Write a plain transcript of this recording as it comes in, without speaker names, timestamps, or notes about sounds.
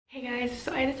Hey guys,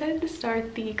 so I decided to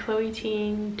start the Chloe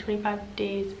Ting 25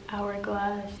 days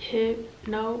hourglass hip.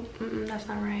 No, that's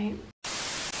not right.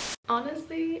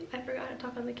 Honestly, I forgot to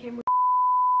talk on the camera.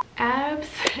 Abs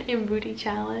and booty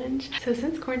challenge. So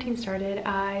since quarantine started,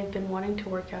 I've been wanting to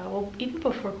work out. Well, even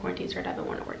before quarantine started, I've been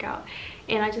wanting to work out,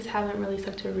 and I just haven't really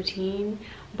stuck to a routine.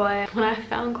 But when I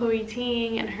found Chloe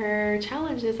Ting and her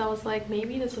challenges, I was like,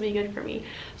 maybe this will be good for me.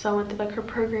 So I went through like her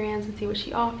programs and see what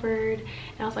she offered,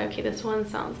 and I was like, okay, this one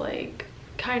sounds like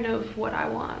kind of what I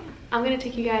want. I'm gonna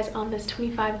take you guys on this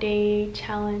 25-day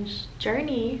challenge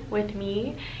journey with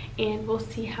me, and we'll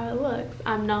see how it looks.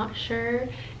 I'm not sure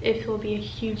if it will be a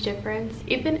huge difference.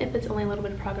 Even if it's only a little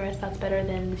bit of progress, that's better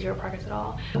than zero progress at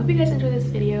all. I hope you guys enjoy this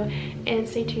video and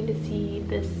stay tuned to see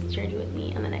this journey with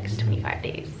me in the next 25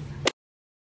 days.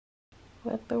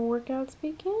 Let the workouts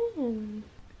begin.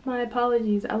 My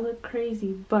apologies, I look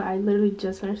crazy, but I literally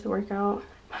just finished the workout.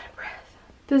 I'm out of breath.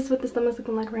 This is what the stomach's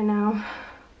looking like right now.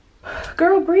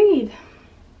 Girl, breathe.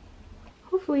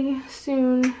 Hopefully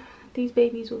soon these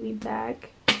babies will be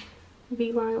back.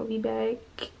 V-line will be back.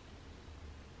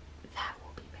 That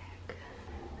will be back.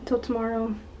 Until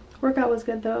tomorrow. Workout was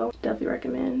good though. Definitely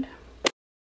recommend.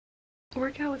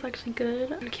 Workout was actually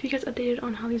good. I'm gonna keep you guys updated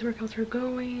on how these workouts are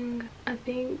going. I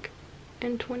think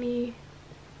in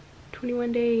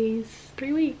 21 days,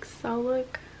 3 weeks, I'll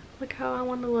look how I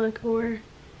want to look, or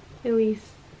at least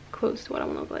close to what I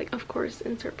want to look like. Of course,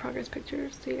 insert progress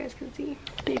pictures so you guys can see.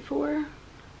 Day 4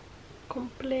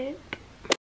 complete.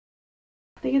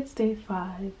 I think it's day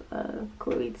 5 of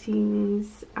Chloe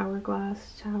Ting's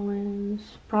hourglass challenge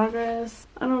progress.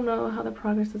 I don't know how the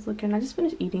progress is looking. I just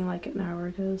finished eating like an hour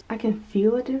ago. I can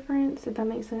feel a difference, if that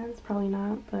makes sense. Probably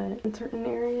not, but in certain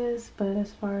areas. But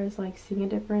as far as like seeing a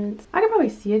difference, I can probably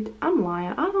see it. I'm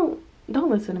lying.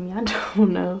 Don't listen to me. I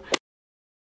don't know.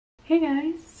 Hey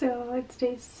guys, so it's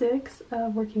day 6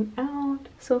 of working out.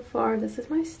 So far, this is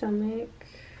my stomach.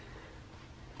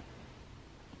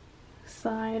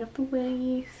 Side of the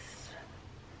waist.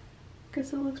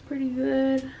 Guess it looks pretty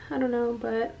good. I don't know,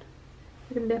 but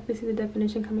I can definitely see the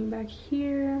definition coming back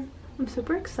here. I'm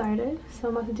super excited. So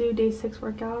I'm about to do day 6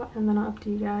 workout, and then I'll update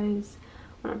you guys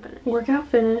when I'm finished. Workout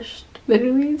finished.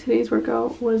 Literally, today's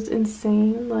workout was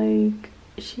insane. Like,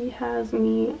 she has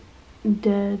me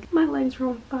dead. My legs are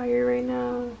on fire right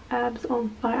now. Abs on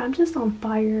fire. I'm just on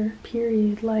fire,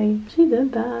 period. Like, she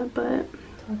did that, but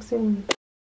talk soon.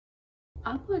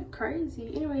 I look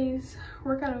crazy. Anyways,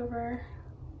 workout over.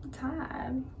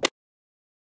 Time.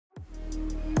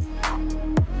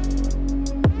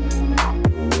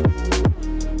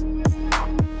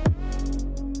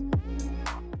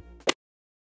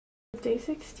 Day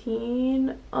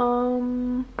 16.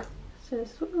 So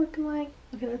this is what we're looking like.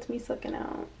 Okay, that's me sucking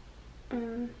out.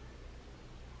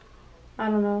 I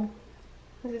don't know.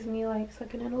 This is me like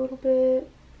sucking in a little bit.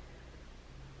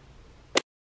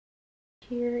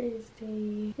 Here is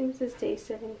day, I think this is day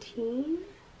 17.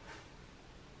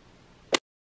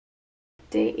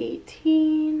 Day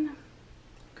 18.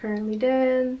 Currently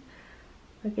dead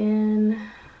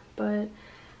again, but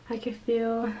I can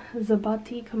feel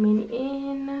Zabati coming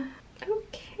in.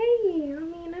 Okay, I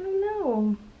mean, I don't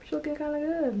know. She's looking kind of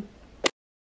good.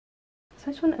 So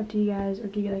I just want to update you guys or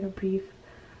give you like a brief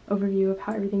overview of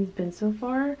how everything's been so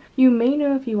far. You may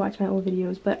know if you watch my old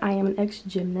videos, but I am an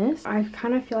ex-gymnast. I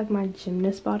kind of feel like my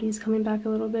gymnast body is coming back a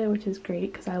little bit, which is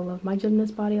great because I love my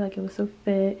gymnast body. Like, it was so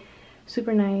fit,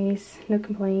 super nice, no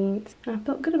complaints. I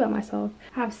felt good about myself.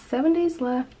 I have 7 days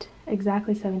left,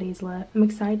 exactly 7 days left. I'm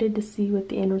excited to see what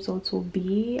the end results will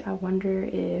be. I wonder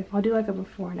if I'll do like a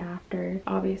before and after.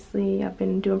 Obviously, I've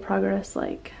been doing progress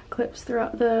like clips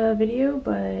throughout the video,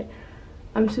 but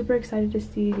I'm super excited to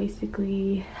see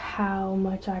basically how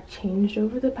much I've changed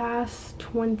over the past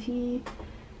 18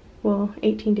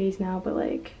 days now, but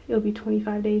like it'll be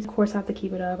 25 days. Of course, I have to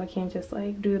keep it up. I can't just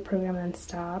like do the program and then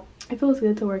stop. It feels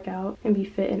good to work out and be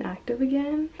fit and active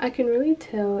again. I can really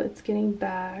tell it's getting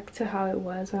back to how it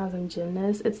was when I was in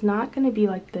gymnast. It's not going to be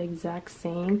like the exact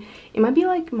same. It might be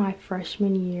like my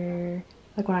freshman year,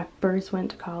 like when I first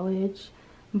went to college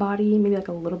body, maybe like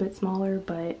a little bit smaller,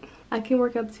 but I can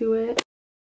work up to it.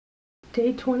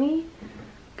 Day 20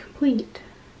 complete.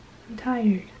 I'm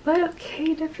tired, but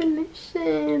okay.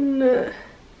 Definition,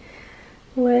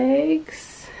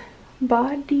 legs,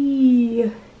 body.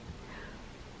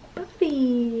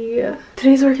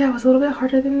 Today's workout was a little bit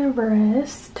harder than the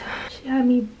rest. She had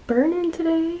me burning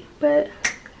today, but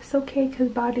it's okay because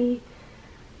body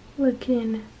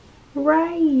looking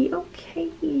right.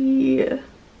 Okay,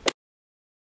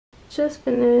 just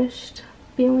finished.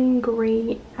 Feeling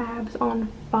great. Abs on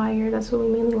fire. That's what we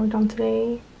mainly worked on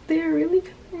today. They're really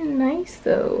kind of nice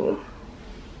though.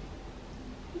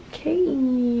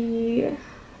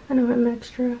 I know I'm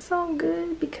extra. So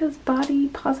good because body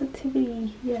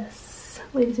positivity. Yes,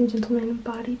 ladies and gentlemen,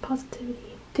 body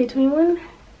positivity. Day 21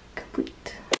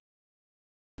 complete.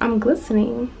 I'm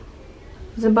glistening.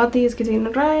 The body is getting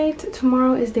right.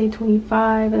 Tomorrow is day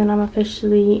 25 and then I'm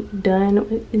officially done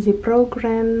with the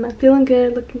program. Feeling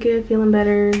good, looking good, feeling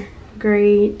better.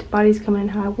 Great. Body's coming in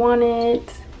how I want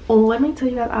it. Let me tell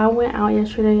you guys, I went out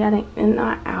yesterday. Let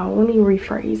me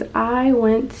rephrase. I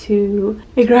went to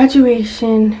a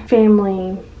graduation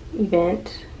family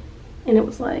event and it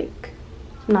was like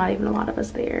not even a lot of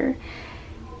us there.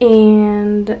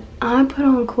 And I put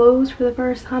on clothes for the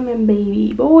first time and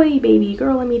baby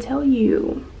girl, let me tell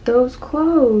you, those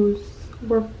clothes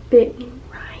were fitting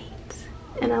right.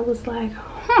 And I was like,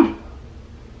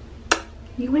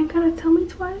 you ain't gotta tell me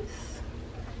twice.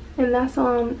 And that's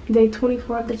on day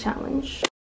 24 of the challenge.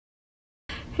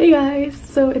 Hey guys,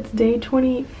 so it's day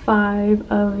 25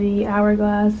 of the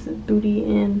Hourglass booty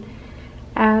and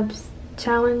abs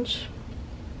challenge.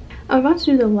 I'm about to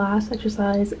do the last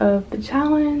exercise of the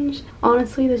challenge.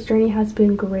 Honestly, this journey has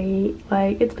been great.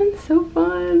 Like, it's been so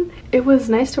fun. It was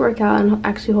nice to work out and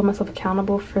actually hold myself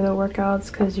accountable for the workouts,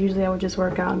 because usually I would just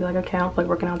work out and be like, okay, I don't feel like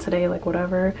working out today, like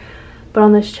whatever. But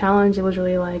on this challenge, it was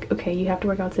really like, okay, you have to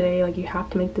work out today, like you have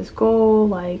to make this goal,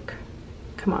 like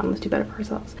come on, let's do better for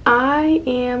ourselves. I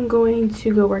am going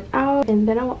to go work out and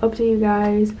then I will update you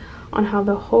guys on how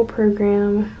the whole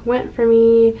program went for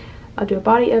me. I'll do a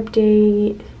body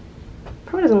update.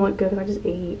 Probably doesn't look good because I just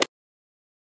ate.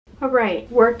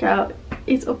 Alright, workout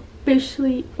is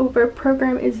officially over.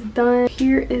 Program is done.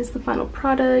 Here is the final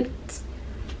product.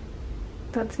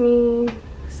 That's me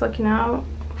sucking out.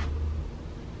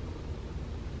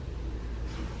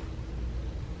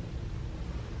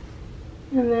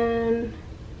 And then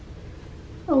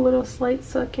a little slight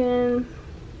suck in,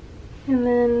 and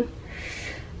then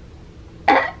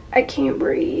I can't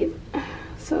breathe,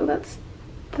 so that's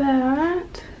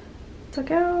that.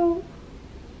 Suck out,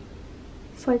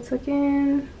 slight suck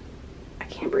in, I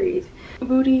can't breathe.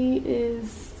 Booty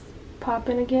is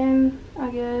popping again,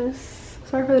 I guess.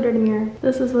 Sorry for the dirty mirror.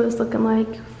 This is what it's looking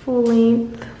like, full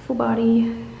length, full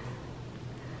body.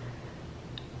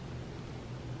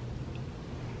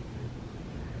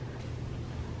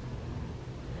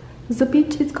 The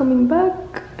beach is coming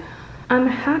back. I'm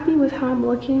happy with how I'm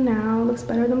looking now. It looks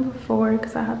better than before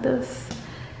because I had this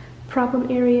problem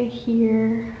area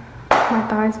here. My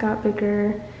thighs got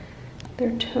bigger.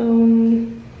 They're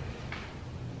toner,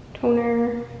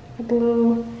 like a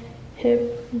little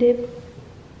hip dip.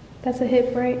 That's a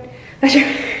hip, right?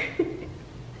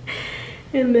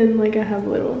 And then like I have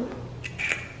little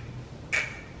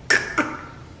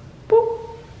boop,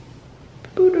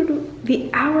 boo-doo-doo.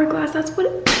 The hourglass, that's what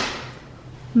it,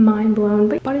 mind blown.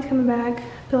 But body's coming back.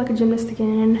 I feel like a gymnast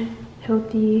again,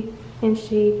 healthy, in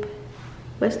shape.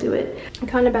 Let's do it. I'm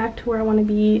kind of back to where I want to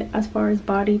be as far as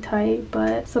body type,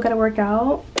 but still gotta work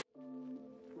out.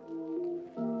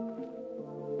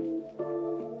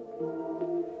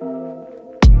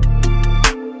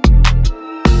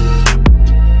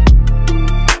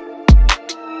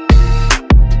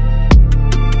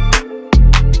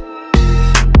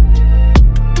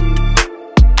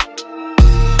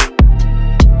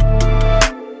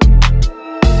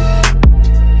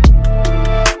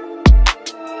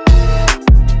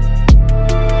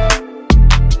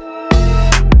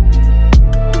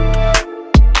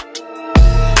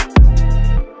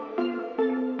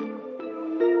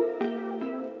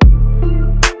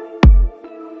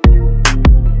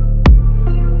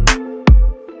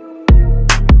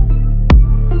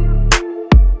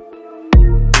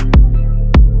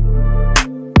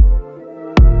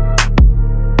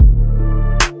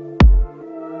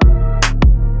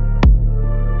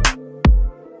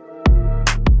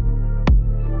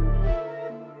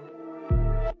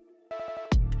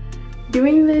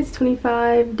 Doing this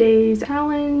 25 days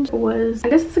challenge was, I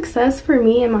guess, a success for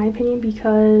me in my opinion,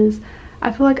 because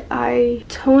I feel like I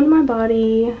toned my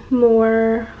body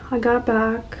more. I got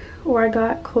back, or I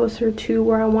got closer to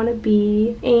where I want to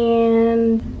be,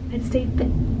 and I stayed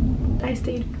fit. I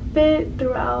stayed fit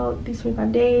throughout these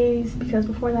 25 days because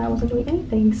before that I wasn't doing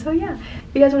anything. So yeah,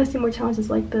 if you guys want to see more challenges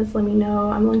like this, let me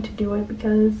know. I'm willing to do it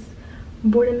because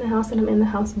I'm bored in the house and I'm in the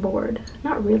house bored.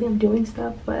 Not really, I'm doing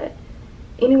stuff, but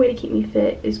any way to keep me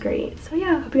fit is great. So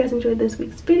yeah, hope you guys enjoyed this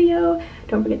week's video.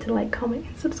 Don't forget to like, comment,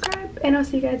 and subscribe, and I'll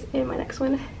see you guys in my next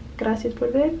one. Gracias por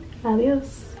ver.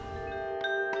 Adios.